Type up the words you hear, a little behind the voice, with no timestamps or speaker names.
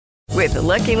With the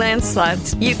Lucky Land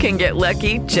Slots, you can get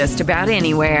lucky just about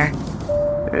anywhere.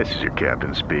 This is your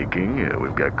captain speaking.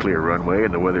 We've got clear runway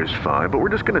and the weather's fine, but we're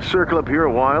just going to circle up here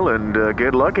a while and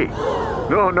get lucky.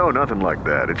 No, nothing like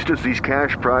that. It's just these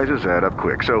cash prizes add up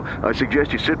quick. So I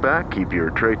suggest you sit back, keep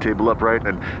your tray table upright,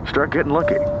 and start getting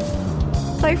lucky.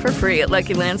 Play for free at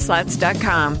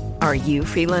LuckyLandSlots.com. Are you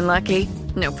feeling lucky?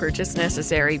 No purchase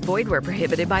necessary. Void where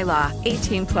prohibited by law.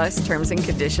 18+ terms and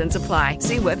conditions apply.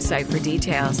 See website for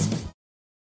details.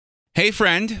 Hey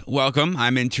friend, welcome.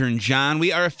 I'm intern John.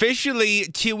 We are officially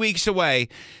 2 weeks away.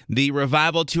 The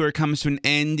Revival Tour comes to an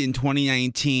end in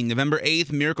 2019. November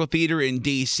 8th, Miracle Theater in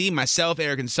D.C. Myself,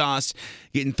 Eric, and Sauce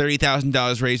getting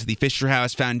 $30,000 raised to the Fisher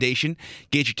House Foundation.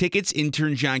 Get your tickets,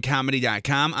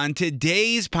 internjohncomedy.com. On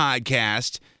today's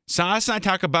podcast, Sauce and I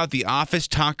talk about the office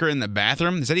talker in the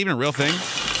bathroom. Is that even a real thing?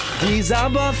 These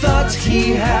oddball thoughts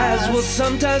he has will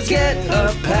sometimes get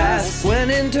a pass when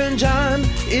intern John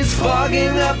is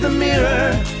fogging up the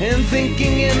mirror and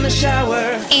thinking in the shower.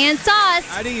 And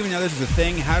Sauce. I didn't even know this was a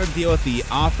thing. How to deal with the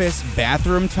office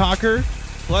bathroom talker.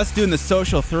 Plus doing the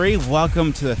social three.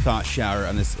 Welcome to the Thought Shower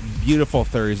on this beautiful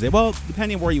Thursday. Well,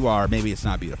 depending where you are, maybe it's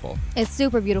not beautiful. It's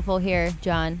super beautiful here,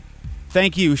 John.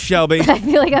 Thank you, Shelby. I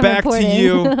feel like I'm back reporting. to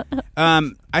you.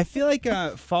 I feel like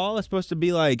fall is supposed to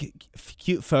be like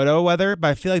cute photo weather, but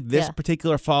I feel like this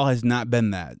particular fall has not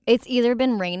been that. It's either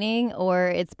been raining or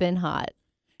it's been hot.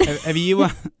 Have you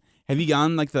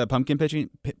gone like the pumpkin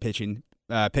picking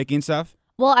stuff?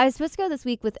 Well, I was supposed to go this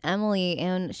week with Emily,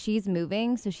 and she's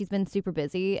moving, so she's been super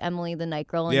busy. Emily, the night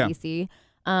girl in DC.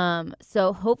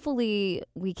 So hopefully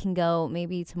we can go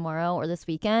maybe tomorrow or this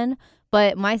weekend.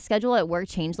 But my schedule at work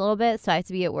changed a little bit, so I have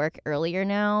to be at work earlier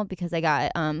now because I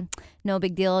got no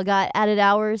big deal. I got added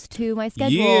hours to my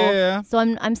schedule. Yeah. So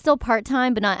I'm still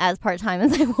part-time, but not as part-time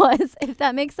as I was, if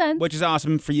that makes sense. Which is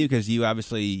awesome for you because you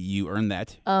earned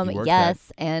that.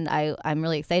 Yes, and I'm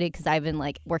really excited because I've been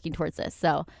like working towards this.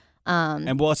 So.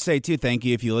 And we'll say, too, thank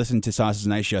you. If you listen to Sauce's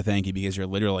Night Show, thank you, because you're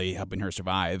literally helping her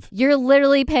survive. You're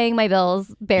literally paying my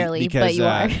bills, barely, but you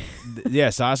are.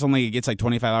 Sauce only gets like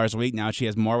 $25 a week. Now she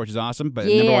has more, which is awesome. But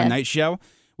number one night show,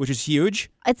 which is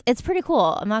huge. It's pretty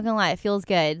cool. I'm not going to lie. It feels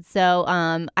good. So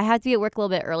I have to be at work a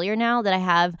little bit earlier now that I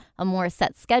have a more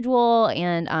set schedule.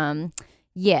 And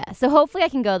so hopefully I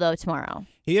can go, though, tomorrow. Have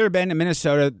you ever been to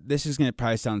Minnesota? This is going to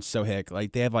probably sound so hick.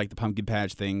 Like, they have like the pumpkin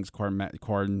patch things, corn,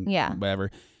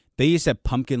 whatever. They used to have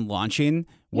pumpkin launching.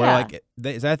 Where like,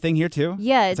 is that a thing here too?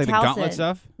 Yeah, it's like the gauntlet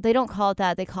stuff. They don't call it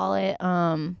that. They call it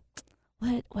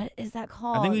what is that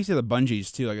called? I think we used to have the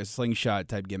bungees too, like a slingshot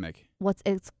type gimmick.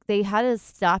 They had to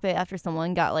stop it after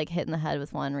someone got like hit in the head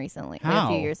with one recently, How? a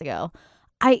few years ago.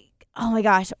 Oh my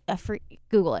gosh,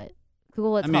 Google it.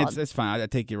 Google what it's called. It's fine. I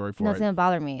take your word for it. It's gonna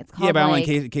bother me. It's called. Yeah, but only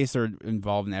in case they're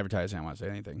involved in advertising, I won't say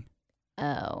anything.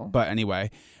 Oh. But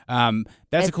anyway,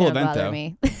 that's a cool event though.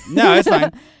 Me. No, it's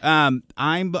fine.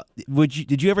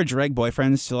 Did you ever drag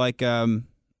boyfriends to like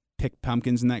pick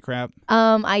pumpkins and that crap?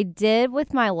 I did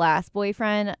with my last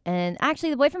boyfriend, and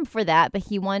actually the boyfriend before that, but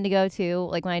he wanted to go too.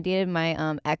 Like when I dated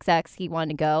my ex, he wanted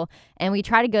to go, and we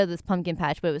tried to go to this pumpkin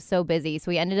patch, but it was so busy, so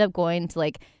we ended up going to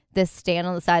like this stand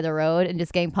on the side of the road and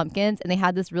just getting pumpkins, and they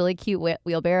had this really cute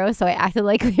wheelbarrow, so I acted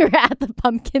like we were at the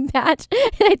pumpkin patch,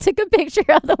 and I took a picture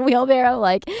of the wheelbarrow,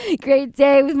 like, great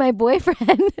day with my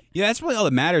boyfriend. Yeah, that's really all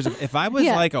that matters. If I was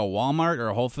like a Walmart or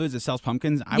a Whole Foods that sells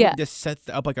pumpkins, I would just set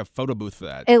up like a photo booth for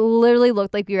that. It literally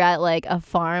looked like we were at like a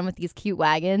farm with these cute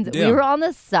wagons. Yeah. We were on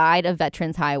the side of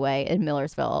Veterans Highway in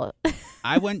Millersville.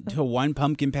 I went to one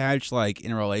pumpkin patch like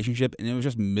in a relationship, and it was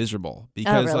just miserable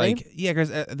because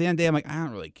because at the end of the day, I'm like, I don't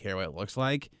really care what it looks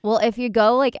like. Well, if you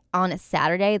go like on a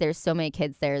Saturday, there's so many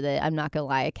kids there that I'm not gonna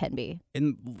lie, it can be.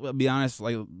 And I'll be honest,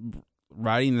 like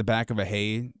riding in the back of a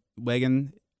hay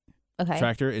wagon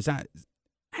tractor is not.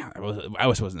 I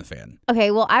wasn't a fan. Okay,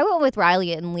 well, I went with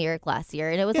Riley and Lyric last year,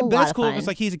 and it was a lot of fun. That's cool. It's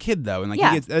like he's a kid though, and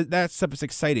like that stuff is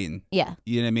exciting. Yeah,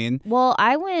 you know what I mean. Well,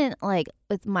 I went like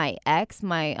with my ex,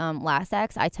 my last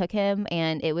ex. I took him,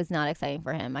 and it was not exciting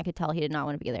for him. I could tell he did not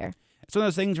want to be there. It's one of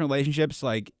those things in relationships.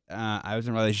 Like I was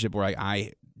in a relationship where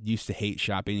I used to hate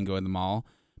shopping and going to the mall,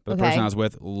 but the person I was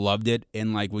with loved it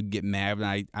and like would get mad,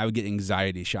 and I would get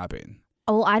anxiety shopping.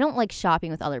 Oh, I don't like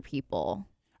shopping with other people.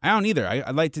 I don't either.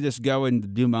 I like to just go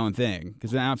and do my own thing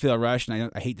because then I don't feel rushed, and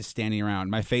I hate just standing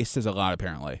around. My face says a lot,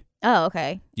 apparently. Oh,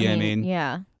 okay. You know what I mean?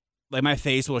 Yeah. Like my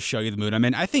face will show you the mood I'm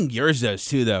in. I think yours does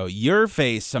too, though. Your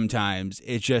face sometimes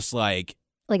it's just like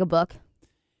a book.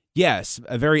 Yes,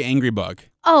 a very angry book.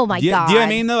 Oh my God. Do you know what I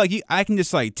mean though? Like I can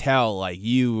just like tell like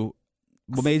you.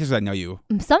 Well, maybe because I know you.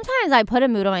 Sometimes I put a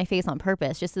mood on my face on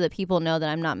purpose just so that people know that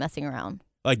I'm not messing around.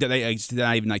 Like, did they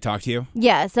not even like talk to you?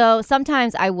 Yeah, so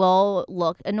sometimes I will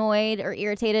look annoyed or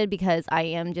irritated because I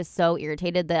am just so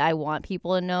irritated that I want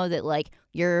people to know that like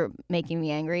you're making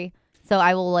me angry. So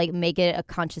I will like make it a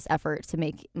conscious effort to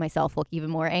make myself look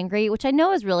even more angry, which I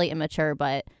know is really immature,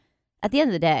 but at the end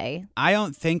of the day, I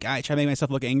don't think I try to make myself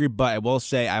look angry, but I will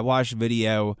say I watched a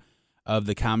video of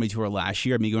the comedy tour last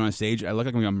year, me going on stage. I look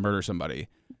like I'm going to murder somebody.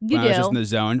 you when do. I was just in the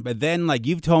zone. But then, like,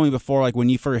 you've told me before, like, when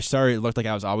you first started, it looked like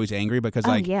I was always angry because,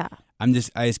 like, yeah. I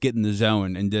just get in the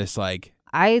zone and just, like...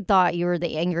 I thought you were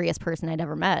the angriest person I'd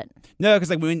ever met. No, because,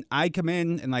 like, when I come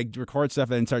in and, like, record stuff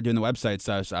and then start doing the website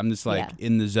stuff, so I'm just, like,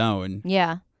 in the zone.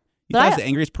 Yeah. You thought I was the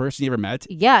angriest person you ever met?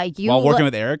 Yeah. You while working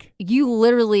with Eric? You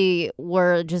literally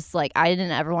were just, like, I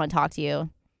didn't ever want to talk to you.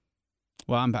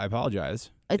 Well, I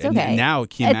apologize. It's And okay. now,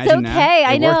 can you It's imagine okay. now?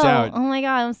 I It know. worked out. Oh, my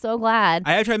God. I'm so glad.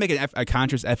 I tried to make a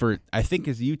conscious effort, I think,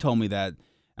 because you told me that.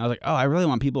 I was like, oh, I really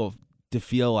want people to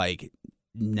feel, like,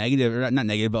 negative, or not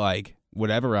negative, but, like,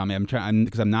 whatever on me. I'm trying,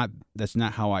 because that's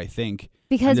not how I think.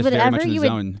 Because I'm just very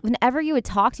much whenever you would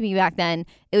talk to me back then,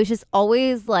 it was just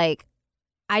always like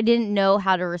I didn't know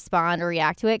how to respond or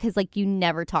react to it because like you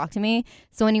never talked to me.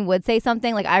 So when you would say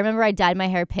something, like I remember I dyed my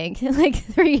hair pink like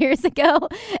 3 years ago,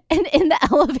 and in the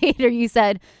elevator you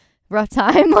said rough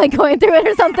time, like going through it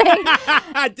or something.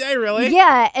 Did I really?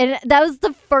 Yeah, and that was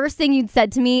the first thing you'd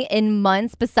said to me in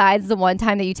months, besides the one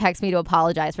time that you texted me to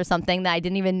apologize for something that I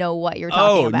didn't even know what you were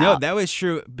talking about. Oh, no, that was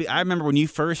true. I remember when you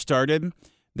first started,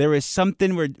 there was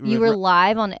something where... You were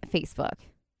live on Facebook.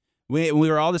 We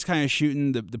were all just kind of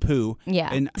shooting the poo. Yeah.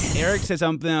 And Eric said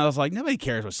something, and I was like, nobody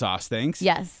cares what Sauce thinks.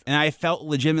 Yes. And I felt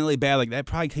legitimately bad. Like, that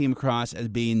probably came across as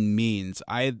being mean. So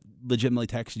I legitimately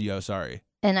texted you, oh, sorry.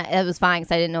 And it was fine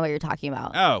because I didn't know what you were talking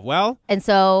about. Oh, well. And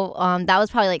so that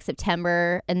was probably like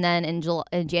September. And then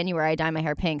in January, I dyed my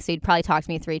hair pink. So you'd probably talk to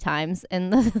me 3 times in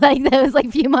like those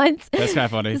like few months. That's kind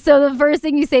of funny. So the first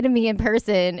thing you say to me in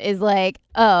person is like,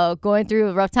 oh, going through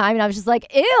a rough time. And I was just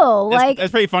like, ew. That's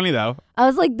pretty funny, though. I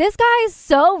was like, this guy is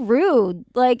so rude.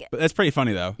 Like, But that's pretty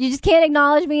funny, though. you just can't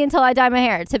acknowledge me until I dye my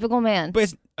hair. Typical man.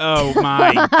 But oh,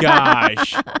 my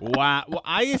gosh. Wow. Well,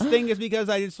 I just think it's because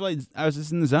I was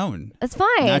just in the zone. It's fine.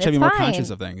 Now I It's try to be fine. more conscious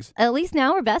of things. At least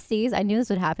now we're besties. I knew this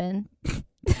would happen.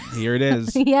 Here it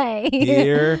is. Yay.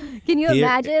 Here. Can you Here-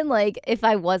 imagine, like, if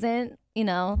I wasn't, in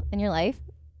your life?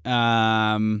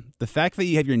 The fact that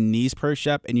you have your knees perched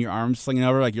up and your arms slinging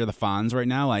over like you're the Fonz right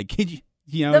now, like,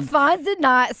 you know, The Fonz did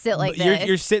not sit like this.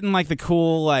 you're sitting like the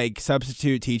cool like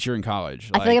substitute teacher in college.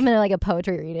 I feel like I'm in like a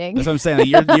poetry reading. That's what I'm saying. Like,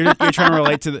 you're trying to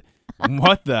relate to the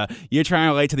you're trying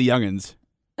to relate to the youngins.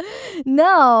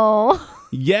 No.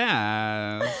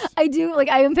 Yeah. I do, like,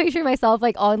 I am picturing myself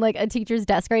like on like a teacher's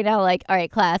desk right now, like, all right,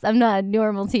 class, I'm not a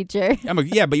normal teacher.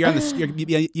 Yeah, but you're on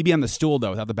the you'd be on the stool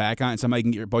though without the back on, and somebody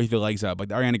can get both of your legs up, like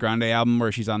the Ariana Grande album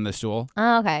where she's on the stool.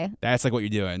 Oh, okay. That's like what you're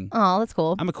doing. Oh, that's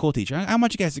cool. I'm a cool teacher. I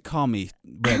want you guys to call me.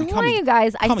 Why are you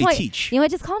guys? Call me just want, Teach. You know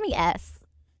what? Just call me S.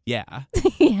 Yeah.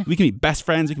 Yeah. We can be best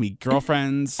friends. We can be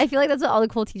girlfriends. I feel like that's what all the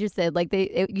cool teachers did. Like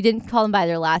you didn't call them by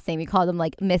their last name. You called them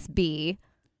like Miss B.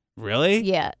 Really?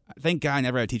 Yeah. Thank God I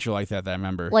never had a teacher like that I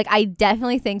remember. Like, I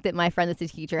definitely think that my friend that's a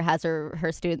teacher has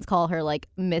her students call her like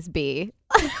Miss B.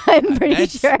 I'm pretty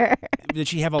sure. Did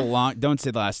she have a long, don't say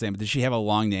the last name, but did she have a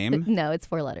long name? No, it's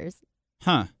 4 letters.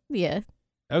 Huh. Yeah.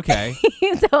 Okay.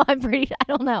 So I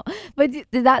don't know. But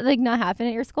did that like not happen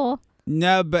at your school?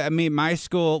 No, but I mean, my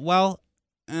school, well,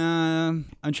 I'm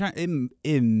trying,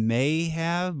 it may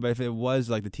have, but if it was,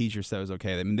 like, the teacher said it was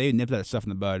okay. I mean, they nipped that stuff in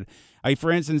the bud. Like,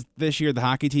 for instance, this year, the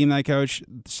hockey team that I coach,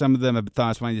 some of them have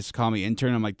thought it's funny just to call me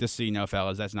intern. I'm like, just so you know,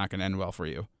 fellas, that's not going to end well for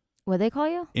you. What'd they call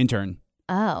you? Intern.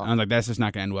 Oh. I was like, that's just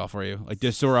not going to end well for you. Like,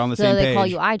 just so we're all on the So same they page. call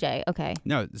you IJ. Okay.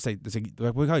 No, it's like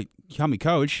we call me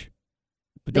coach,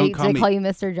 but They don't call me. call you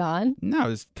Mr. John? No,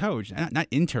 it's coach, not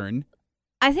intern.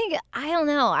 I don't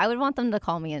know. I would want them to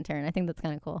call me intern. I think that's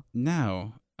kind of cool.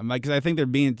 No. I'm like, because I think they're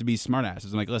being to be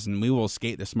smartasses. I'm like, listen, we will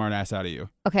skate the smartass out of you.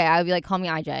 Okay, I would be like, call me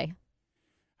IJ.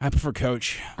 I prefer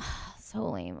coach. So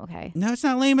lame. Okay. No, it's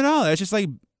not lame at all. It's just like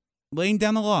laying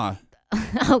down the law.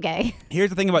 Okay.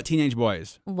 Here's the thing about teenage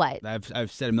boys. What?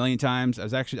 I've said a million times. I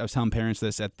was telling parents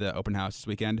this at the open house this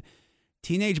weekend.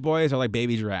 Teenage boys are like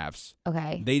baby giraffes.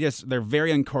 Okay. They're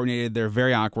very uncoordinated. They're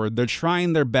very awkward. They're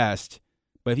trying their best.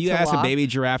 But if you To ask walk? a baby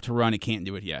giraffe to run, it can't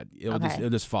do it yet. It'll Okay.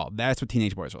 just fall. That's what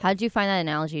teenage boys are like. How'd you find that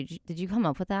analogy? Did you come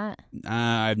up with that?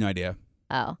 I have no idea.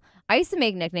 Oh. I used to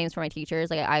make nicknames for my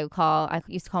teachers. Like I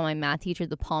used to call my math teacher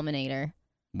the Palminator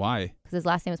Why? because his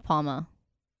last name was Palma.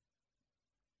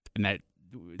 And that.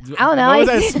 I don't know. What was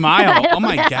that smile? I don't Oh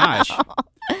my know. gosh.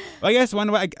 Well, I guess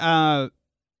one way.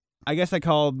 I guess I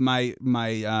called my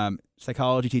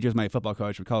psychology teachers, my football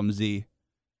coach. We call him Z.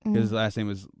 His last name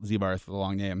was Z-Barth, the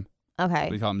long name. Okay.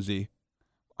 We call him Z.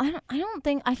 I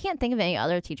can't think of any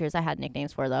other teachers I had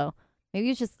nicknames for though.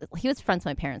 Maybe he was friends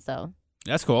with my parents though.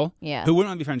 That's cool. Yeah. Who wouldn't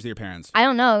want to be friends with your parents? I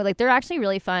don't know. Like they're actually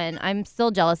really fun. I'm still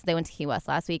jealous that they went to Key West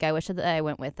last week. I wish that I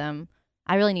went with them.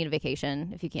 I really need a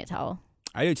vacation, if you can't tell.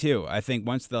 I do too. I think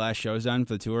once the last show's done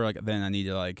for the tour, then I need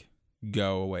to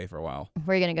go away for a while.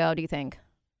 Where are you gonna go? Do you think?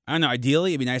 I don't know.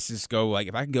 Ideally, it'd be nice to just go.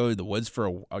 If I could go to the woods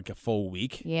for a full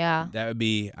week. Yeah. That would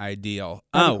be ideal.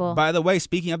 That'd be cool. By the way,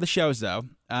 speaking of the shows, though,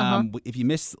 if you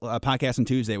missed a podcast on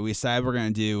Tuesday, we decided we're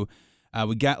going to do.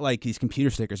 We got these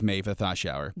computer stickers made for the Thought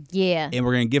Shower. Yeah. And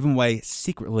we're going to give them away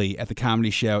secretly at the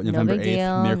comedy show November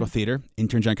 8th, Miracle Theater,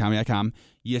 internjohncomedy.com.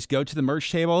 You just go to the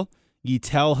merch table, you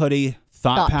tell Hoodie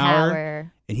Thought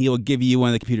Power, and he will give you one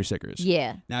of the computer stickers.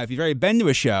 Yeah. Now, if you've already been to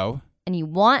a show and you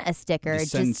want a sticker,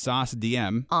 just send Sauce a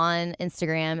DM on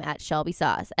Instagram at Shelby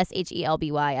Sauce,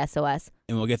 SHELBYSOS.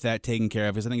 And we'll get that taken care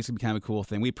of because I think it's going to be kind of a cool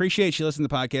thing. We appreciate you listening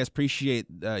to the podcast, appreciate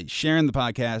sharing the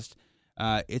podcast.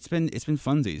 It's been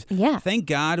funsies. Yeah. Thank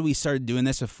God we started doing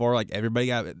this before everybody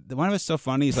got. One of it's so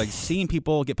funny is seeing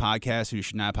people get podcasts who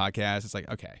should not podcast. It's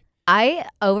okay.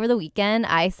 Over the weekend,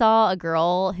 I saw a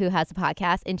girl who has a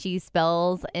podcast and she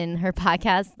spells in her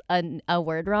podcast a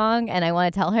word wrong, and I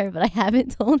want to tell her, but I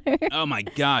haven't told her. Oh my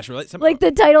gosh!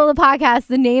 The title of the podcast,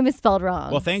 the name is spelled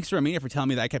wrong. Well, thanks to Amina for telling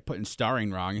me that I kept putting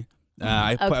starring wrong.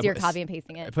 You're copy and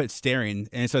pasting it. I put staring,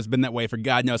 and so it's been that way for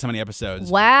God knows how many episodes.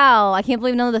 Wow, I can't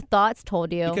believe none of the thoughts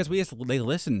told you. Because they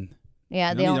listen.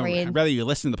 Yeah, they don't read. I'd rather you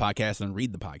listen to the podcast than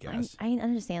read the podcast. I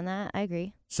understand that. I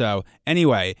agree. So,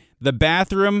 anyway, the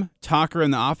bathroom talker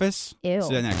in the office. Ew.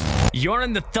 See that next. You're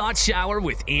in the Thought Shower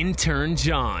with Intern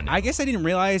John. I guess I didn't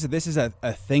realize that this is a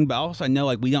thing, but also I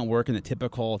know we don't work in a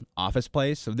typical office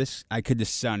place, so I could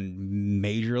just sound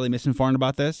majorly misinformed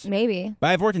about this. Maybe.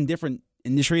 But I've worked in different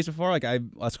industries before.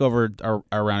 Let's go over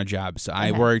around a job. So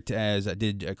I worked I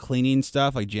did cleaning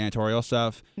stuff, janitorial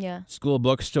stuff. Yeah. School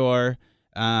bookstore.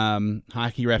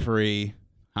 Hockey referee,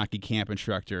 hockey camp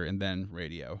instructor, and then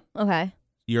radio. Okay.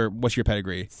 What's your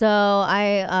pedigree? So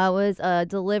I was a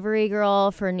delivery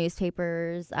girl for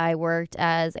newspapers. I worked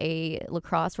as a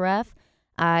lacrosse ref.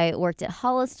 I worked at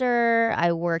Hollister.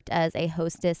 I worked as a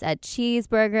hostess at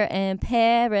Cheeseburger in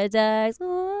Paradise.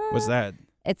 What's that?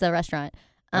 It's a restaurant.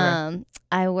 Okay.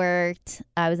 I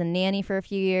was a nanny for a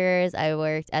few years. I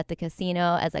worked at the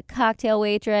casino as a cocktail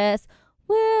waitress.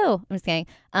 Woo! I'm just kidding.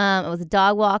 I was a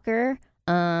dog walker.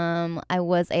 I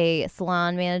was a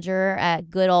salon manager at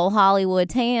good old Hollywood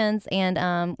Tans. And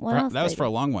what else? That was for a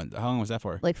long one. How long was that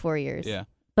for? 4 years. Yeah.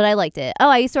 But I liked it. Oh,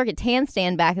 I used to work at Tan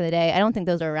Stand back in the day. I don't think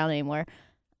those are around anymore.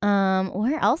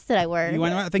 Where else did I work?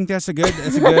 I think that's a good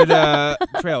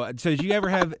trail. So did you ever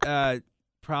have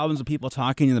problems with people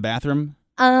talking in the bathroom?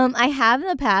 I have in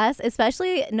the past,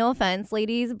 especially, no offense,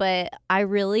 ladies, but I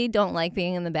really don't like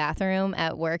being in the bathroom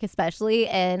at work, especially,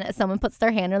 and someone puts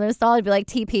their hand in their stall. I'd be like,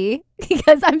 TP,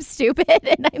 because I'm stupid,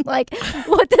 and I'm like,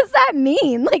 what does that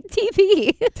mean?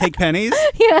 TP. Take pennies?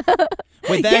 Yeah.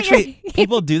 Wait,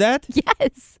 people do that?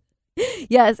 Yes.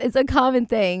 Yes, it's a common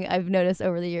thing I've noticed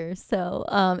over the years. So,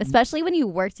 especially when you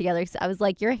work together, I was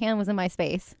like, your hand was in my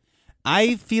space.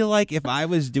 I feel like if I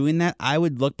was doing that, I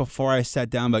would look before I sat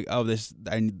down, there's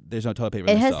no toilet paper.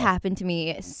 It has happened to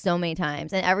me so many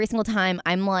times, and every single time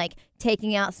I'm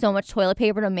taking out so much toilet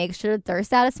paper to make sure they're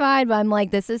satisfied. But I'm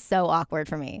like, this is so awkward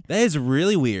for me. That is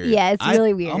really weird. Yeah, it's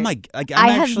really weird. Oh my!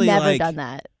 I have never done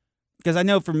that because I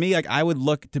know for me, I would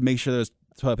look to make sure there's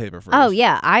toilet paper first. Oh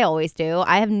yeah, I always do.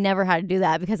 I have never had to do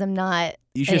that because I'm not.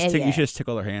 You should just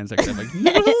tickle their hands.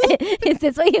 Is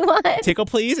this what you want? Tickle,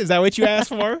 please. Is that what you asked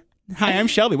for? Hi, I'm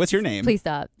Shelby. What's your name? Please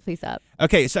stop. Please stop.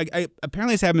 Okay, so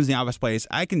apparently this happens in the office place.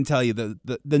 I can tell you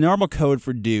the normal code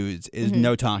for dudes is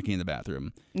no talking in the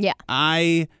bathroom. Yeah.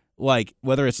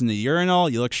 Whether it's in the urinal,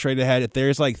 you look straight ahead. If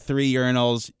there's 3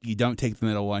 urinals, you don't take the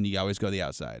middle one. You always go to the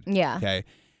outside. Yeah. Okay.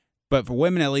 But for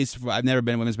women, at least, I've never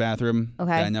been in a women's bathroom that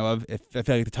I know of. I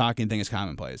feel like the talking thing is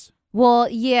commonplace. Well,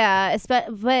 yeah,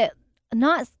 but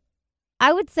not.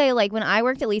 I would say when I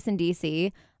worked at least in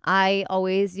DC, I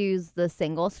always use the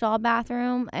single stall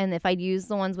bathroom, and if I'd use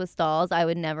the ones with stalls, I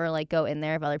would never go in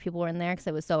there if other people were in there because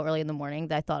it was so early in the morning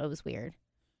that I thought it was weird.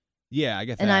 Yeah, I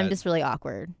get that. And I'm just really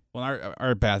awkward. Well,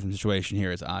 our bathroom situation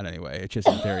here is odd anyway. It's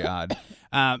just very odd.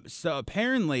 So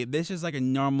apparently this is a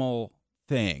normal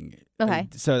thing. Okay.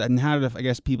 So and how do I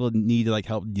guess people need to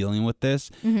help dealing with this?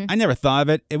 Mm-hmm. I never thought of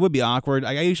it. It would be awkward.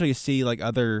 I usually see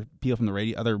other people from the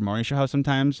radio, other morning show hosts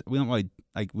sometimes. We don't really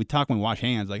we talk when we wash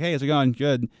hands. Hey, how's it going?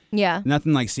 Good. Yeah.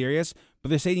 Nothing serious. But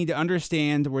they say you need to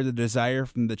understand where the desire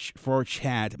from for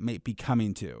chat might be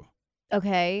coming to.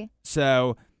 Okay.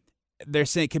 So they're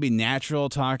saying it could be natural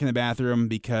talk in the bathroom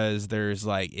because there's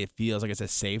like it feels like it's a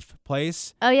safe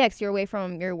place. Oh yeah, 'cause you're away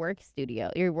from your work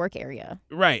studio, your work area.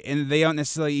 Right, and they don't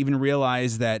necessarily even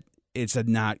realize that it's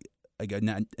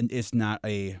it's not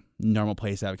a normal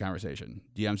place to have a conversation.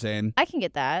 Do you know what I'm saying? I can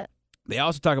get that. They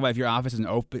also talk about if your office is an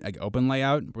open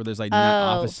layout where there's like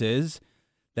not offices,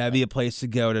 that'd be a place to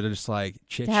go to just like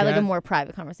chit chat. To have like a more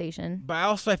private conversation. But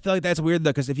I feel like that's weird though,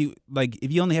 because if you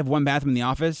only have one bathroom in the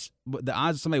office, the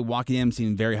odds of somebody walking in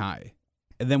seem very high.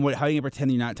 And then how are you gonna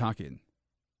pretend you're not talking?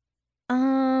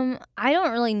 I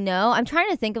don't really know. I'm trying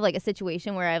to think of like a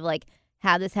situation where I've like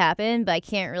had this happen, but I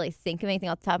can't really think of anything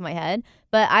off the top of my head.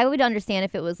 But I would understand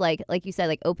if it was like you said,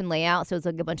 like open layout, so it's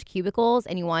like a bunch of cubicles,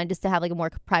 and you wanted just to have like a more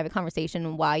private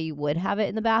conversation while you would have it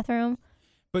in the bathroom.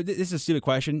 But this is a stupid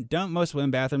question. Don't most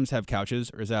women bathrooms have couches,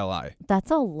 or is that a lie?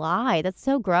 That's a lie. That's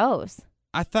so gross.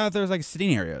 I thought there was like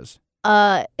sitting areas.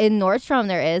 In Nordstrom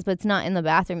there is, but it's not in the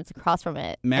bathroom. It's across from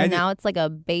it. And now it's like a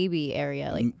baby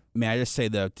area. Like, may I just say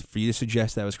though, for you to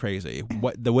suggest that was crazy.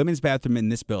 What the women's bathroom in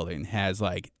this building has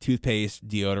like toothpaste,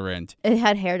 deodorant. It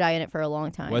had hair dye in it for a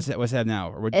long time. What's that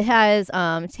now? It has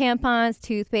tampons,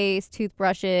 toothpaste,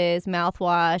 toothbrushes,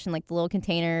 mouthwash, and like the little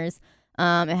containers.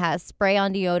 It has spray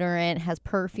on deodorant. It has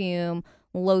perfume,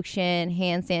 lotion,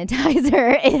 hand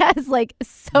sanitizer. It has like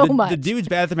so much. The dude's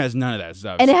bathroom has none of that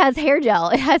stuff. And it has hair gel.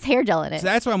 It has hair gel in it. So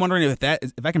that's why I'm wondering if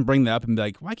I can bring that up and be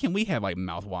like, why can't we have like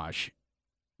mouthwash?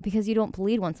 Because you don't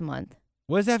bleed once a month.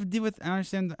 What does that have to do with? I don't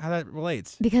understand how that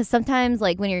relates. Because sometimes,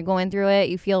 like, when you're going through it,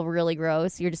 you feel really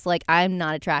gross. You're just like, I'm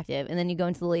not attractive. And then you go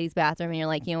into the ladies' bathroom and you're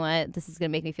like, you know what? This is going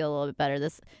to make me feel a little bit better.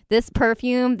 This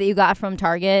perfume that you got from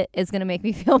Target is going to make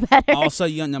me feel better. Also,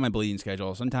 you don't know my bleeding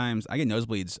schedule. Sometimes I get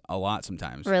nosebleeds a lot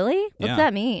sometimes. Really? Yeah. What's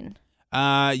that mean?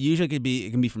 Usually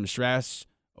it can be from stress,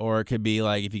 or it could be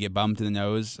like if you get bumped in the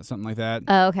nose, something like that.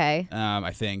 Oh, okay.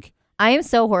 I think. I am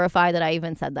so horrified that I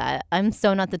even said that. I'm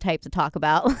so not the type to talk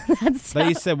about that stuff. But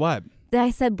you said what? That I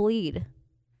said bleed.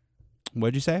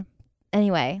 What'd you say?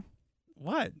 Anyway.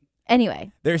 What?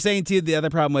 Anyway. They're saying, too, the other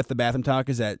problem with the bathroom talk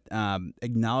is that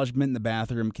acknowledgement in the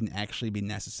bathroom can actually be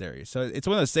necessary. So it's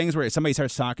one of those things where if somebody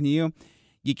starts talking to you,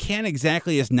 you can't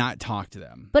exactly just not talk to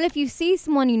them. But if you see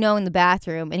someone you know in the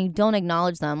bathroom and you don't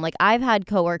acknowledge them, like I've had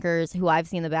coworkers who I've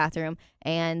seen in the bathroom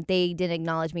and they didn't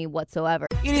acknowledge me whatsoever.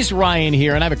 It is Ryan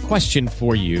here, and I have a question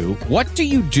for you. What do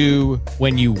you do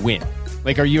when you win?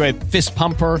 Like, are you a fist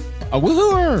pumper, a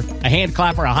woohooer, a hand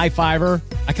clapper, a high fiver?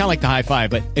 I kind of like the high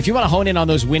five, but if you want to hone in on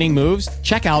those winning moves,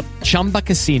 check out Chumba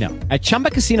Casino. At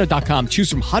ChumbaCasino.com, choose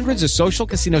from hundreds of social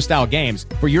casino-style games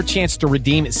for your chance to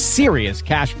redeem serious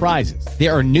cash prizes.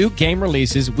 There are new game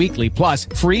releases weekly, plus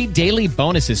free daily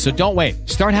bonuses. So don't wait.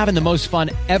 Start having the most fun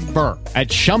ever at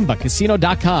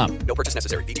ChumbaCasino.com. No purchase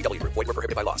necessary. VGW. Void where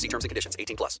prohibited by law. See terms and conditions.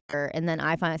 18+. And then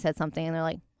I finally said something and they're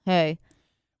like, hey.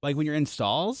 Like when you're in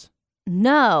stalls?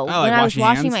 No, like when I was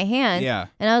washing hands? my hands. Yeah.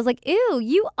 And I was like, ew,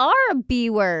 you are a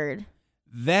B word.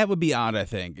 That would be odd, I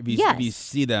think. If you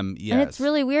see them, yes. And it's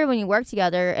really weird when you work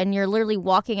together and you're literally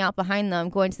walking out behind them,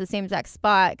 going to the same exact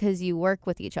spot because you work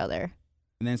with each other.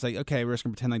 And then it's like, okay, we're just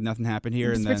going to pretend like nothing happened here.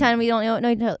 Just and then, pretend we don't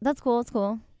know. No, that's cool. It's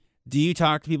cool. do you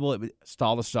talk to people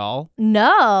stall to stall?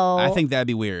 No. I think that'd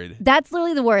be weird. That's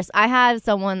literally the worst. I had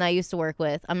someone that I used to work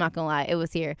with. I'm not going to lie. It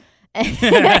was here.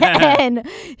 And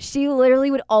she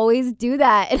literally would always do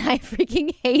that, and I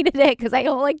freaking hated it because I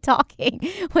don't like talking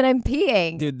when I'm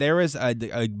peeing. Dude, there was a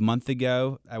month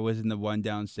ago, I was in the one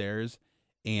downstairs,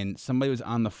 and somebody was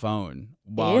on the phone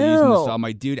while using the stall. I'm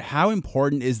like, dude, how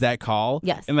important is that call?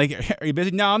 Yes. And like, are you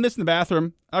busy? No, I'm just in the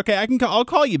bathroom. Okay, I'll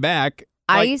call you back.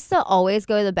 I used to always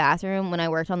go to the bathroom when I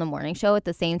worked on the morning show at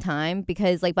the same time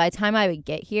because, like, by the time I would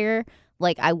get here,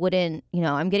 like, I wouldn't,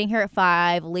 I'm getting here at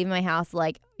 5, leaving my house,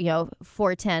 like,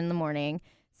 4:10 in the morning.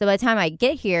 So by the time I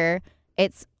get here,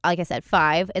 it's, like I said,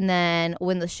 5. And then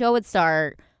when the show would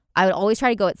start, I would always try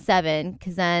to go at 7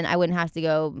 because then I wouldn't have to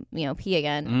go, pee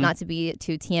again, not to be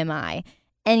too TMI.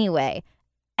 Anyway,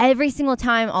 every single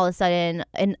time, all of a sudden,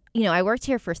 and, I worked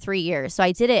here for 3 years. So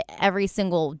I did it every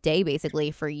single day,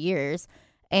 basically, for years.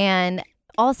 And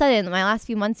all of a sudden, my last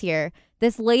few months here,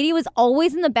 this lady was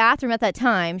always in the bathroom at that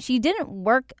time. She didn't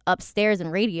work upstairs in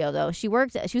radio, though. She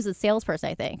was a salesperson,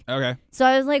 I think. Okay. So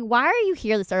I was like, why are you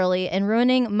here this early and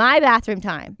ruining my bathroom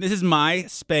time? This is my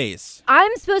space.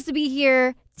 I'm supposed to be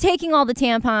here taking all the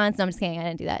tampons. No, I'm just kidding. I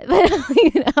didn't do that.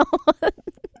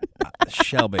 But,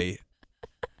 Shelby.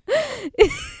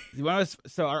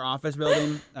 So our office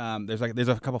building, there's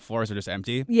a couple floors that are just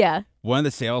empty. Yeah. One of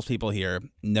the salespeople here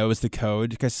knows the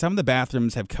code because some of the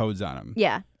bathrooms have codes on them.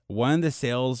 Yeah. One of the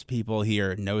salespeople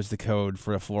here knows the code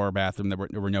for a floor bathroom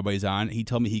where nobody's on. He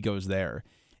told me he goes there.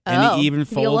 And he even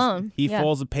to be alone. He Yeah.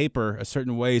 folds the paper a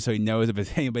certain way so he knows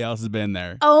if anybody else has been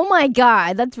there. Oh my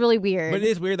God, that's really weird. But it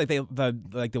is weird.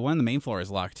 Like the one on the main floor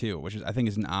is locked too, which is I think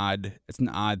is an odd. It's an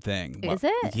odd thing. Is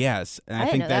it? Yes, and I I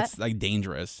didn't think know that's that. like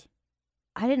dangerous.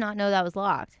 I did not know that was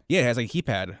locked. Yeah, it has like a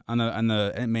keypad on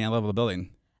the main level of the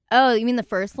building. Oh, you mean the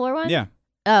first floor one? Yeah.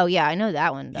 Oh yeah, I know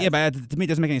that one. Yeah, but to me it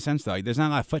doesn't make any sense though. Like, there's not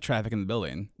a lot of foot traffic in the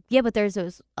building. Yeah, but there's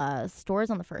those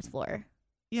stores on the first floor.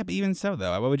 Yeah, but even so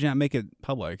though, why would you not make it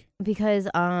public? Because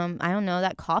I don't know,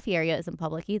 that coffee area isn't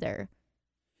public either.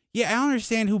 Yeah, I don't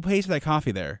understand who pays for that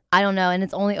coffee there. I don't know, and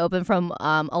it's only open from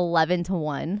 11 to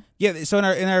 1. Yeah, so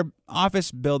in our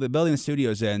office building the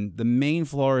studio's in, the main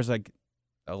floor is like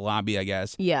a lobby, I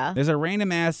guess. Yeah. There's a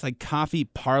random ass like coffee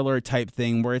parlor type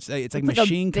thing where it's like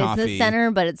machine a business coffee. center,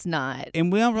 but it's not.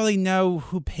 And we don't really know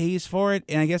who pays for it.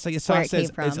 And I guess like it Where it says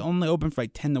came from. it's only open for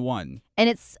like 10 to 1. And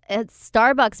it's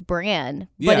Starbucks brand,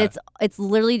 but Yeah. it's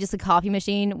literally just a coffee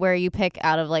machine where you pick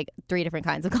out of like 3 different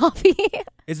kinds of coffee.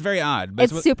 It's very odd.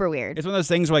 But It's super weird. It's one of those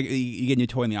things where like you get a new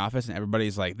toy in the office and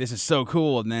everybody's like, this is so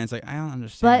cool. And then it's like, I don't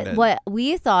understand But it. what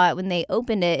we thought when they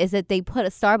opened it is that they put a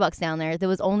Starbucks down there that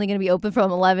was only going to be open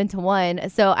from 11 to 1.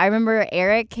 So I remember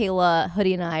Eric, Kayla,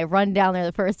 Hoodie, and I run down there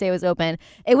the first day it was open.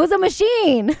 It was a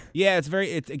machine. Yeah,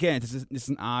 it's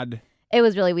an odd. It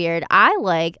was really weird. I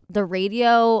like the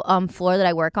radio floor that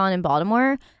I work on in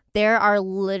Baltimore. There are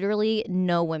literally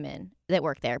no women that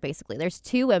work there, basically. There's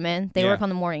 2 women. They Yeah. work on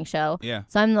the morning show. Yeah.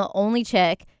 So I'm the only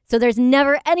chick. So there's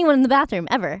never anyone in the bathroom,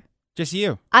 ever. Just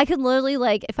you. I could literally,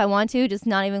 like, if I want to, just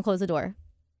not even close the door.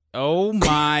 Oh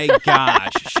my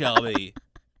gosh, Shelby.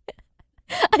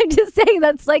 I'm just saying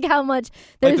that's, like, how much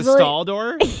Like there's the really... stall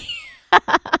door?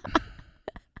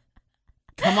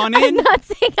 Come on I'm in. not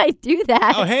saying I do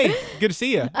that. Oh, hey, good to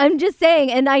see you. I'm just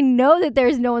saying, and I know that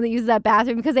there's no one that uses that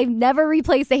bathroom because they've never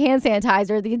replaced the hand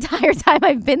sanitizer the entire time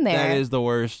I've been there. That is the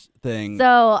worst thing.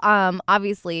 So,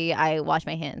 obviously, I wash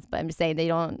my hands, but I'm just saying they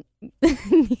don't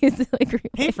use it, like,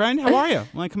 Hey, friend, how are you?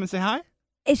 Want to come and say hi?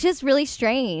 It's just really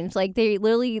strange. Like,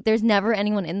 there's never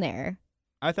anyone in there.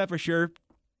 I thought for sure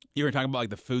you were talking about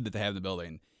like the food that they have in the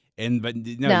building, but no,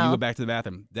 you No. go back to the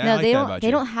bathroom. I No, like they that don't. about They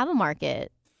you. don't have a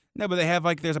market. No, but they have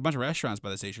like there's a bunch of restaurants by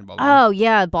the station. in Baltimore. Oh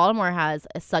yeah, Baltimore has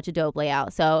such a dope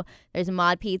layout. So there's a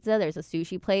Mod Pizza, there's a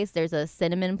sushi place, there's a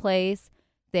cinnamon place,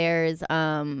 there's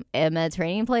a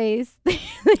Mediterranean place.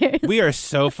 We are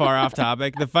so far off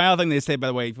topic. The final thing they say, by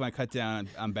the way, if you want to cut down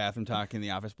on bathroom talk in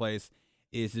the office place,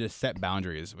 is to just set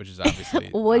boundaries, which is obviously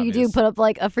What do you do? obvious. Put up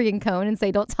like a freaking cone and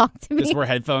say, "Don't talk to me." Just wear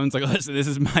headphones. Like, listen, this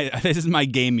is my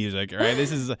game music. All right,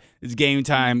 it's game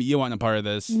time. You want a part of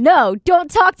this? No, don't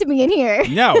talk to me in here.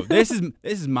 No, this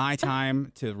is my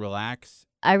time to relax.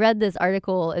 I read this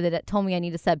article that it told me I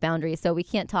need to set boundaries, so we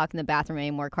can't talk in the bathroom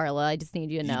anymore, Carla. I just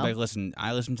need you to know. Like, listen,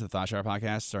 I listened to the Thought Shower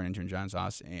podcast, starring intern John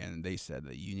Sauce, and they said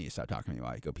that you need to stop talking to me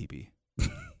while I go pee pee.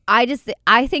 I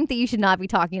think that you should not be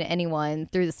talking to anyone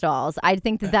through the stalls. I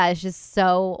think that is just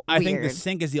so I weird. think the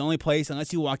sink is the only place,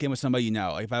 unless you walk in with somebody you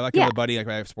know. Like if I walk in Yeah. with a buddy, like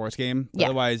I have a sports game. Yeah.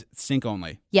 Otherwise, sink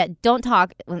only. Yeah, don't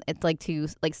talk when it's like to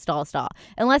like stall.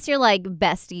 Unless you're like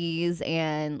besties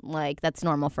and like that's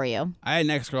normal for you. I had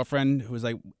an ex-girlfriend who was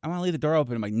like, I want to leave the door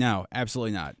open. I'm like, no,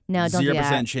 absolutely not. No, don't do 0%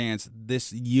 that. chance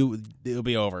it'll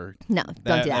be over. No, don't do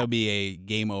That'll that. be a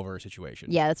game over situation.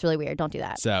 Yeah, that's really weird. Don't do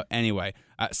that. So anyway,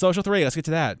 social 3, let's get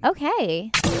to that.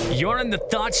 Okay. You're in the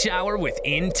Thought Shower with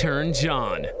Intern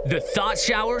John. The Thought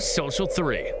Shower Social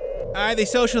 3. All right, the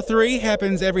Social 3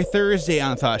 happens every Thursday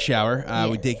on Thought Shower.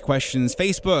 We take questions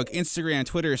Facebook, Instagram,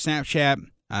 Twitter, Snapchat,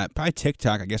 probably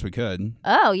TikTok. I guess we could.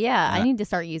 Oh yeah, I need to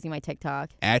start using my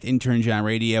TikTok. At Intern John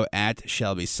Radio, at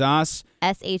Shelby Sauce.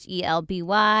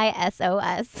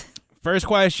 SHELBYSOS. First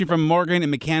question from Morgan in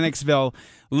Mechanicsville.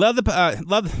 Love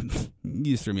the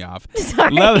you just threw me off.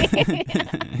 Sorry.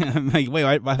 I'm like,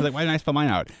 wait, why didn't I spell mine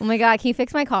out? Oh my god, can you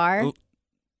fix my car?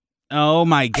 Oh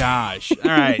my gosh.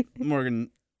 All right, Morgan.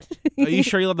 Are you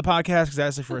sure you love the podcast? Because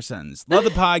that's the first sentence. Love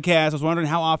the podcast. I was wondering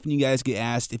how often you guys get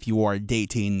asked if you are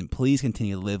dating. Please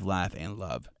continue to live, laugh, and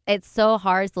love. It's so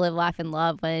hard to live, laugh, and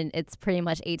love when it's pretty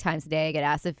much 8 times a day I get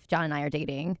asked if John and I are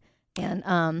dating.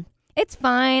 And it's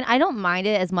fine. I don't mind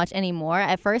it as much anymore.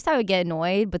 At first I would get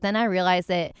annoyed, but then I realized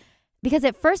that because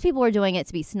at first people were doing it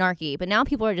to be snarky, but now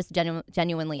people are just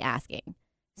genuinely asking.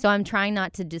 So I'm trying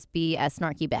not to just be as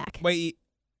snarky back. Wait,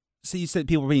 so you said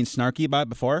people were being snarky about it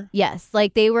before? Yes,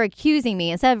 like they were accusing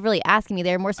me. Instead of really asking me,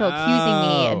 they were more so accusing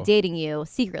me Oh. of dating you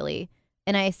secretly.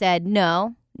 And I said,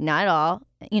 no, not at all.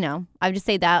 You know, I would just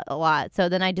say that a lot. So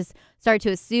then I just started to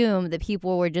assume that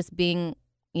people were just being,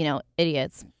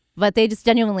 idiots. But they just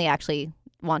genuinely actually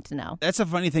want to know. That's a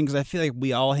funny thing because I feel like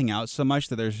we all hang out so much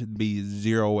that there should be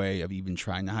zero way of even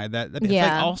trying to hide that. I feel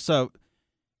Yeah. like also,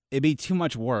 it'd be too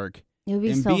much work. It would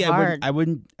be And so B, hard. I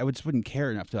just wouldn't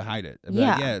care enough to hide it. I'd be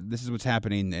Yeah. like, yeah, this is what's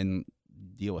happening and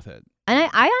deal with it. And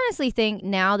I honestly think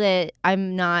now that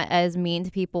I'm not as mean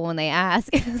to people when they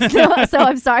ask, so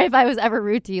I'm sorry if I was ever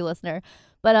rude to you, listener.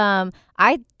 But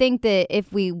I think that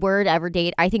if we were to ever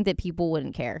date, I think that people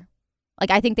wouldn't care. Like,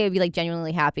 I think they would be like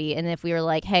genuinely happy. And if we were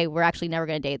like, hey, we're actually never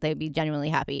going to date, they'd be genuinely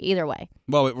happy either way.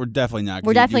 Well, we're definitely not. 'cause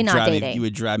We're definitely not drive me- dating. You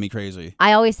would drive me crazy.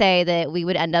 I always say that we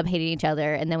would end up hating each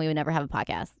other and then we would never have a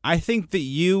podcast. I think that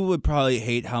you would probably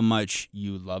hate how much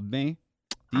you love me.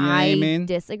 Do you know what I mean?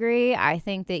 Disagree. I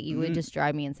think that you would just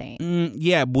drive me insane.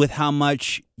 Yeah, with how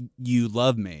much you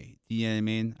love me. Do you know what I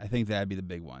mean? I think that'd be the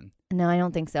big one. No, I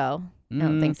don't think so. I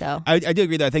don't think so. I do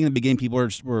agree that I think in the beginning people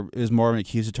it was more of an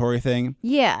accusatory thing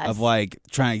Yeah. of like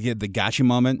trying to get the gotcha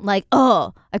moment. Like,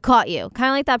 oh, I caught you. Kind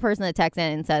of like that person that texted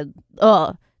in and said,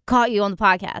 oh, caught you on the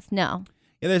podcast. No.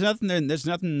 Yeah, there's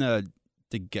nothing to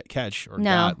catch or No.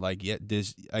 got. Like, yeah,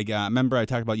 I remember I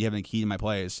talked about you having a key to my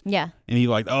place. Yeah. And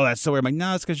people were like, oh, that's so weird. I'm like,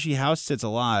 no, it's because she house sits a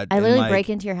lot. I And, literally like, break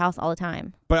into your house all the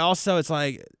time. But also, it's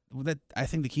like, I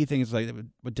think the key thing is like,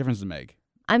 what difference does it make?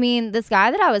 I mean, this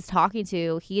guy that I was talking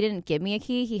to, he didn't give me a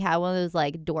key. He had one of those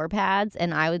like door pads,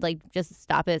 and I would like just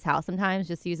stop at his house sometimes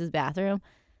just to use his bathroom.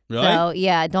 Really? So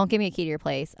yeah, don't give me a key to your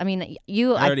place. I mean, I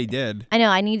already did. I know.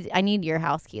 I need your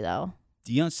house key though.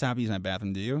 You don't stop using my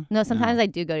bathroom, do you? No, sometimes I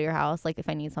do go to your house, like if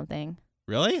I need something.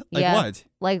 Really? Like Yeah. what?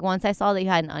 Like once I saw that you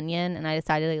had an onion, and I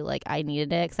decided like I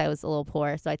needed it because I was a little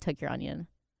poor, so I took your onion.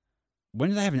 When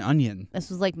did I have an onion? This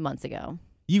was like months ago.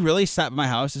 You really stopped at my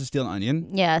house to steal an onion?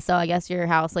 Yeah, so I guess your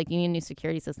house, like you need a new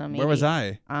security system. Maybe. Where was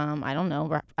I? I don't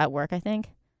know. At work, I think.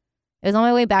 It was on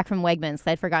my way back from Wegmans because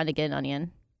I'd forgotten to get an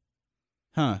onion.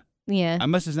 Huh. Yeah. I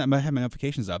must have had my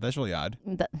notifications off. That's really odd.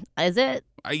 Is it?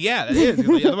 Yeah, that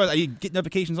is. Otherwise, I get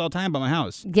notifications all the time about my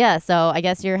house. Yeah, so I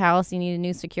guess your house, you need a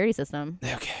new security system.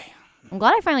 Okay. I'm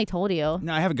glad I finally told you.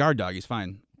 No, I have a guard dog. He's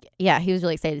fine. Yeah, he was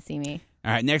really excited to see me.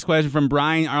 All right, next question from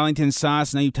Brian Arlington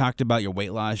Sauce. Now you talked about your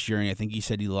weight loss journey. I think you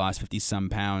said you lost 50-some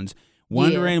pounds.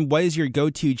 Wondering, what is your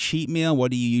go-to cheat meal? What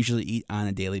do you usually eat on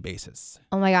a daily basis?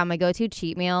 Oh my God, my go-to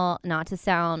cheat meal, not to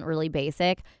sound really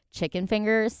basic, chicken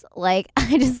fingers. Like,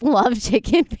 I just love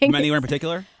chicken fingers. Anywhere in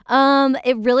particular?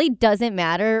 It really doesn't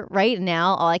matter right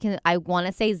now. I want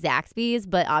to say Zaxby's,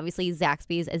 but obviously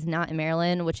Zaxby's is not in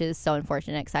Maryland, which is so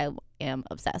unfortunate because I am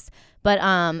obsessed.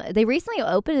 But they recently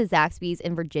opened a Zaxby's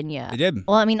in Virginia. They did.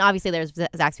 Well, I mean, obviously there's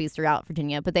Zaxby's throughout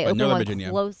Virginia, but they opened Northern one Virginia.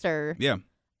 closer. Yeah.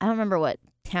 I don't remember what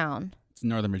town. It's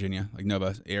Northern Virginia, like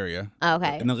Nova area.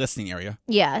 Okay. In the listening area.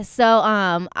 Yeah.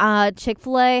 So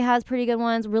Chick-fil-A has pretty good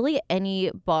ones. Really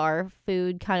any bar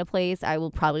food kind of place, I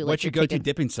will probably like. What's your go-to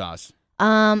dipping sauce?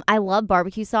 I love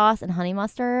barbecue sauce and honey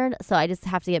mustard, so I just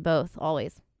have to get both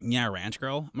always. Yeah, ranch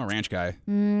girl. I'm a ranch guy.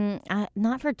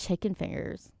 Not for chicken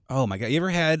fingers. Oh my God. You ever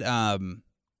had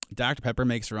Dr. Pepper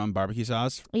makes her own barbecue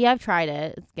sauce? Yeah, I've tried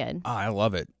it. It's good. Oh, I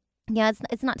love it. Yeah,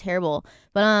 it's not terrible.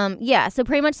 But yeah, so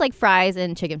pretty much like fries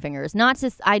and chicken fingers. Not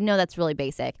just, I know that's really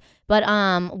basic. But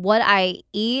what I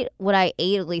ate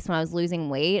at least when I was losing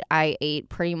weight, I ate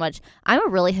pretty much, I'm a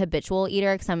really habitual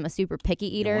eater because I'm a super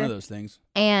picky eater. You're one of those things.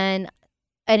 And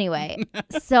anyway,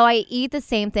 so I eat the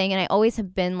same thing, and I always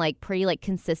have been like pretty like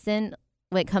consistent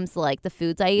when it comes to like the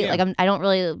foods I eat. Yeah. Like I don't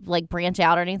really like branch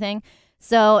out or anything.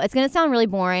 So it's gonna sound really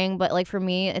boring, but like for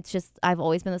me, it's just I've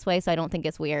always been this way, so I don't think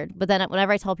it's weird. But then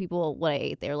whenever I tell people what I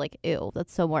ate, they're like, "Ew,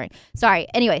 that's so boring." Sorry.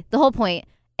 Anyway, the whole point.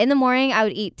 In the morning, I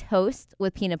would eat toast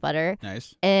with peanut butter.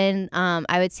 Nice. And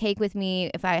I would take with me,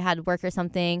 if I had work or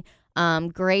something,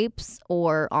 grapes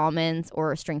or almonds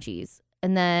or string cheese.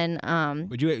 And then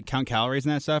Would you count calories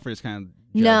in that stuff, or just kind of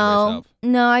judge yourself?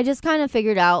 No, I just kind of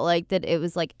figured out like that it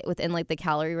was like within like the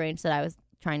calorie range that I was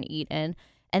trying to eat in.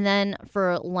 And then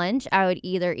for lunch, I would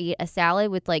either eat a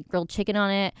salad with like grilled chicken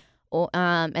on it, or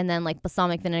and then like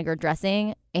balsamic vinegar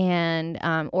dressing, and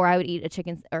or I would eat not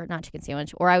chicken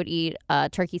sandwich, or I would eat a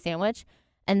turkey sandwich.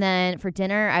 And then for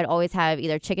dinner, I'd always have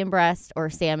either chicken breast or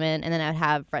salmon, and then I'd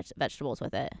have fresh vegetables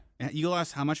with it. You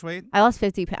lost how much weight? I lost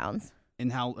 50 pounds.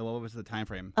 And what was the time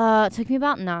frame? It took me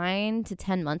about 9 to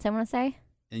 10 months, I want to say.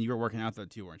 And you were working out though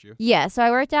too, weren't you? Yeah, so I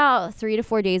worked out 3 to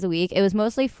 4 days a week. It was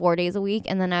mostly 4 days a week,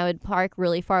 and then I would park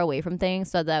really far away from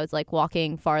things so that I was like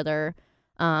walking farther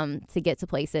to get to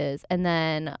places. And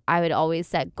then I would always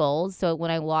set goals. So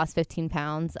when I lost 15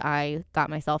 pounds, I got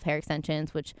myself hair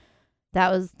extensions, which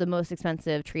that was the most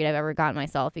expensive treat I've ever gotten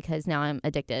myself because now I'm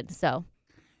addicted. So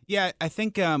Yeah, I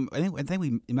think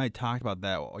we might have talked about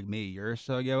that like maybe a year or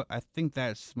so ago. I think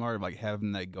that's smart, like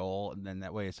having that goal, and then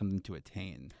that way it's something to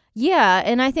attain. Yeah,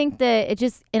 and I think that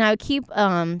and I would keep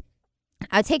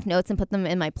I'd take notes and put them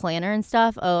in my planner and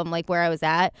stuff, like where I was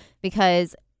at,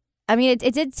 because I mean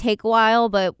it did take a while,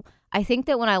 but I think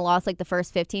that when I lost like the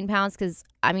first 15 pounds, because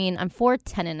I mean I'm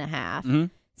 4'10" and a half. Mm-hmm.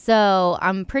 So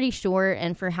I'm pretty short,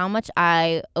 and for how much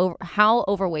how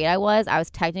overweight I was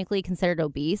technically considered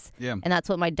obese. Yeah. And that's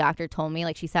what my doctor told me.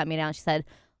 Like, she sat me down, she said,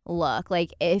 look,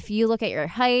 like, if you look at your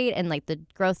height and like the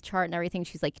growth chart and everything,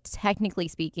 she's like, technically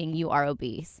speaking, you are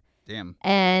obese. Damn.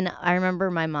 And I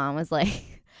remember my mom was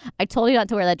like, I told you not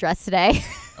to wear that dress today.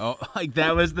 Oh, like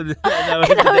that was the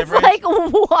and I was like,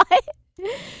 what?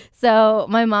 So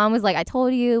my mom was like, I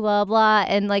told you, blah, blah.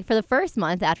 And like for the first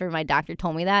month after my doctor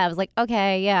told me that, I was like,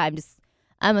 okay, yeah,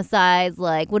 I'm a size,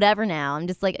 like whatever now. I'm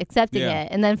just like accepting it.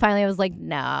 And then finally I was like,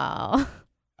 no.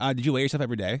 Did you weigh yourself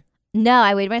every day? No,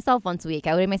 I weighed myself once a week.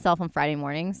 I weighed myself on Friday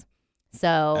mornings.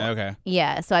 So, okay.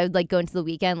 Yeah. So I would like go into the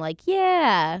weekend like,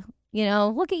 yeah,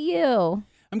 look at you.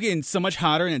 I'm getting so much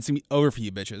hotter, and it's going to be over for you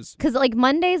bitches. Because, like,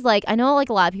 Mondays, like, I know, like,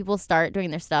 a lot of people start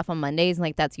doing their stuff on Mondays, and,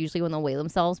 like, that's usually when they'll weigh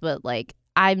themselves, but, like,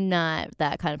 I'm not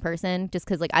that kind of person, just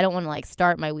because, like, I don't want to, like,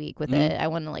 start my week with it. I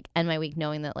want to, like, end my week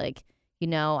knowing that, like,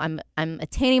 I'm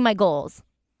attaining my goals.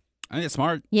 I think it's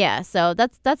smart. Yeah, so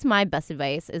that's my best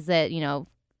advice, is that,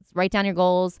 write down your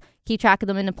goals, keep track of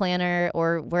them in a planner,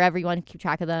 or wherever you want to keep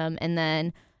track of them, and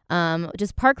then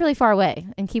just park really far away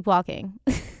and keep walking.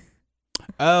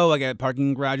 Oh, like at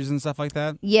parking garages and stuff like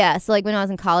that? Yeah, so like when I was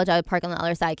in college, I would park on the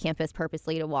other side of campus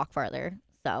purposely to walk farther.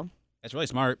 So that's really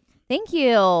smart. Thank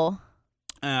you.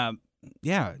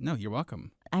 Yeah, no, you're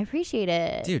welcome. I appreciate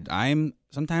it. Dude,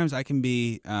 sometimes I can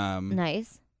be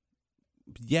nice.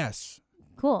 Yes.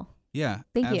 Cool. Yeah.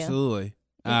 Thank you. Absolutely.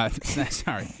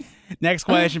 Sorry. Next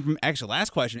question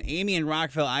last question. Amy in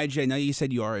Rockville, IJ, I know you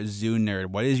said you are a zoo nerd.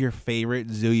 What is your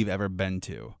favorite zoo you've ever been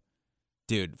to?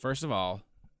 Dude, first of all,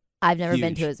 I've never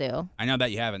been to a zoo. I know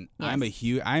that you haven't.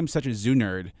 Yes. I'm such a zoo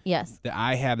nerd. Yes. That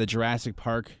I have the Jurassic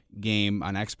Park game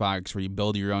on Xbox where you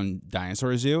build your own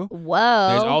dinosaur zoo. Whoa.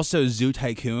 There's also Zoo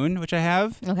Tycoon, which I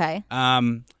have. Okay.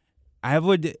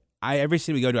 Every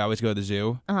city we go to, I always go to the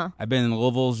zoo. Uh-huh. I've been in the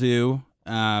Louisville Zoo.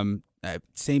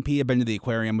 St. Pete, I've been to the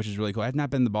aquarium, which is really cool. I've not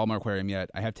been to the Baltimore Aquarium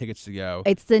yet. I have tickets to go.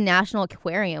 It's the National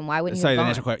Aquarium. Why wouldn't you have the gone?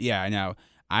 National Aquarium. Yeah, I know.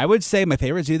 I would say my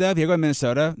favorite zoo, though, if you go to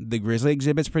Minnesota, the grizzly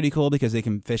exhibit's pretty cool because they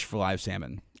can fish for live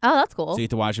salmon. Oh, that's cool. So you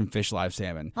get to watch them fish live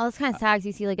salmon. Oh, that's kind of sad because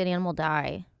you see like an animal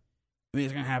die. I mean,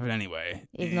 it's going to happen anyway.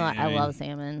 Even though I love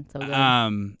salmon. So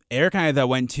good. Eric and I, though,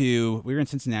 we were in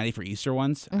Cincinnati for Easter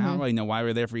once. Mm-hmm. I don't really know why we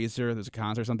were there for Easter. There's a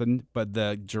concert or something. But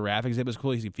the giraffe exhibit was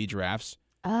cool. You could feed giraffes.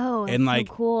 Oh, that's and like,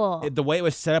 so cool. The way it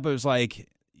was set up, it was like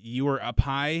you were up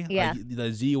high. Yeah. Like,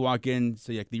 the zoo you walk in,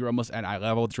 so you were almost at eye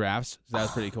level with giraffes. So that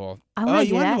was pretty cool. I want to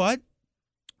do you that. know what?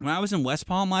 When I was in West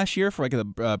Palm last year for like a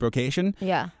brocation,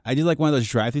 Yeah. I did like one of those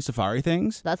drive-through safari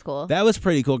things. That's cool. That was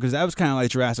pretty cool because that was kind of like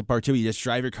Jurassic Park 2. You just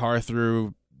drive your car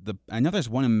through I know there's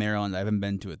one in Maryland. I haven't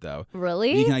been to it though.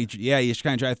 Really? You can you just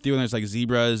kind of drive through and there's like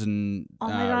zebras and Oh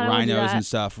my God, I wanna do rhinos that. and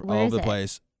stuff Where all is over the it?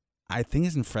 place. I think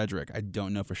it's in Frederick. I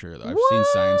don't know for sure though. I've seen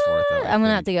signs for it though. I'm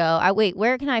gonna have to go. Wait,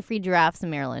 where can I feed giraffes in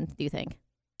Maryland? Do you think?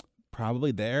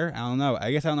 Probably there. I don't know.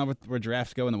 I guess I don't know where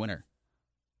giraffes go in the winter.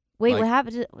 Wait, Like- what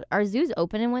happened? Are zoos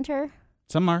open in winter?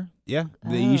 Some are. Yeah.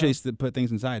 They usually put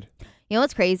things inside. You know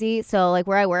what's crazy? So, like,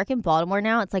 where I work in Baltimore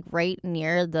now, it's like right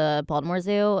near the Baltimore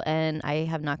Zoo, and I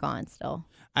have not gone still.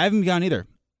 I haven't gone either.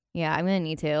 Yeah, I'm gonna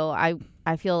need to.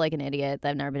 I feel like an idiot that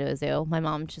I've never been to a zoo. My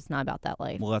mom's just not about that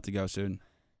life. We'll have to go soon.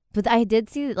 But I did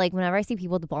see, like, whenever I see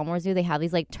people at the Baltimore Zoo, they have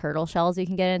these like turtle shells you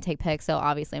can get in and take pics. So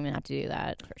obviously, I'm gonna have to do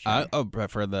that for sure. But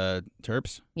for the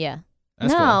terps? Yeah.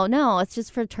 That's No, it's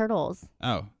just for turtles.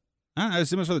 Oh. I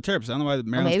assume it's for the terps. I don't know why Or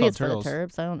Maryland's maybe called it's turtles. for the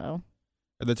terps. I don't know.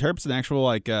 Are the terps an actual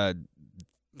like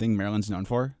thing Maryland's known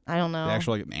for? I don't know. The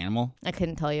actual like animal? I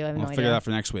couldn't tell you. I have We'll no figure idea. it out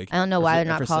for next week. I don't know Or why for- they're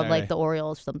or not for called like Saturday. the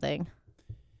Orioles or something.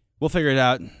 We'll figure it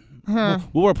out. Huh.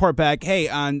 We'll report back. Hey,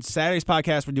 on Saturday's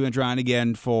podcast, we're doing a drawing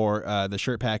again for the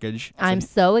shirt package. So I'm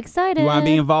so excited. you want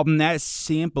to be involved in that?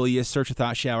 Simple. You just search a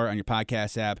Thought Shower on your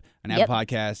podcast app, on Yep. Apple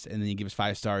Podcasts, and then you give us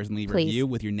 5 stars and leave a Please. review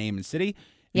with your name and city.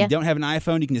 If Yeah. you don't have an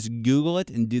iPhone, you can just Google it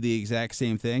and do the exact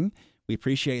same thing. We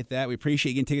appreciate that. We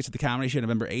appreciate you getting tickets to the comedy show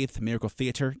November 8th, Miracle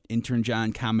Theater,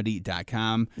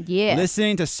 internjohncomedy.com. Yeah.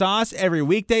 Listening to Sauce every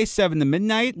weekday, 7 to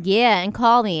midnight. Yeah, and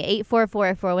call me,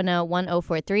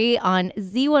 844-410-1043 on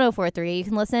Z1043. You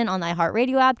can listen on the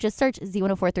iHeartRadio app. Just search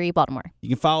Z1043 Baltimore. You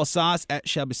can follow Sauce at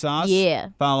Shelby Sauce. Yeah.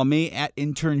 Follow me at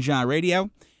Intern John Radio.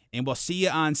 And we'll see you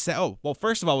on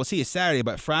first of all, we'll see you Saturday,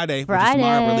 but Friday, which is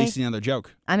tomorrow, releasing another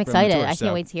joke. I'm excited. I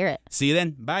can't wait to hear it. See you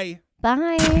then. Bye.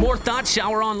 Bye. More Thought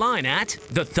Shower online at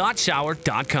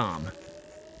thethoughtshower.com.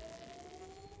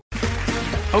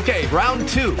 Okay, round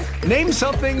 2. Name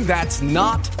something that's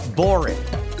not boring.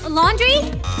 A laundry?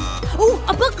 Ooh,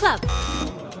 a book club.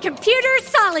 Computer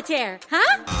solitaire,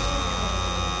 huh?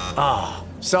 Ah,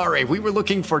 sorry, we were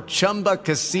looking for Chumba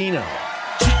Casino.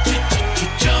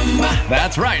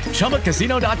 That's right,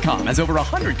 ChumbaCasino.com has over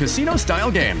 100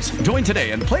 casino-style games. Join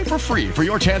today and play for free for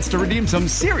your chance to redeem some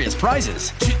serious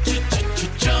prizes.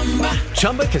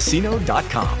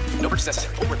 ChumbaCasino.com. No purchase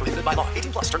necessary. Void where prohibited by law.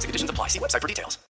 18+ terms and conditions apply. See website for details.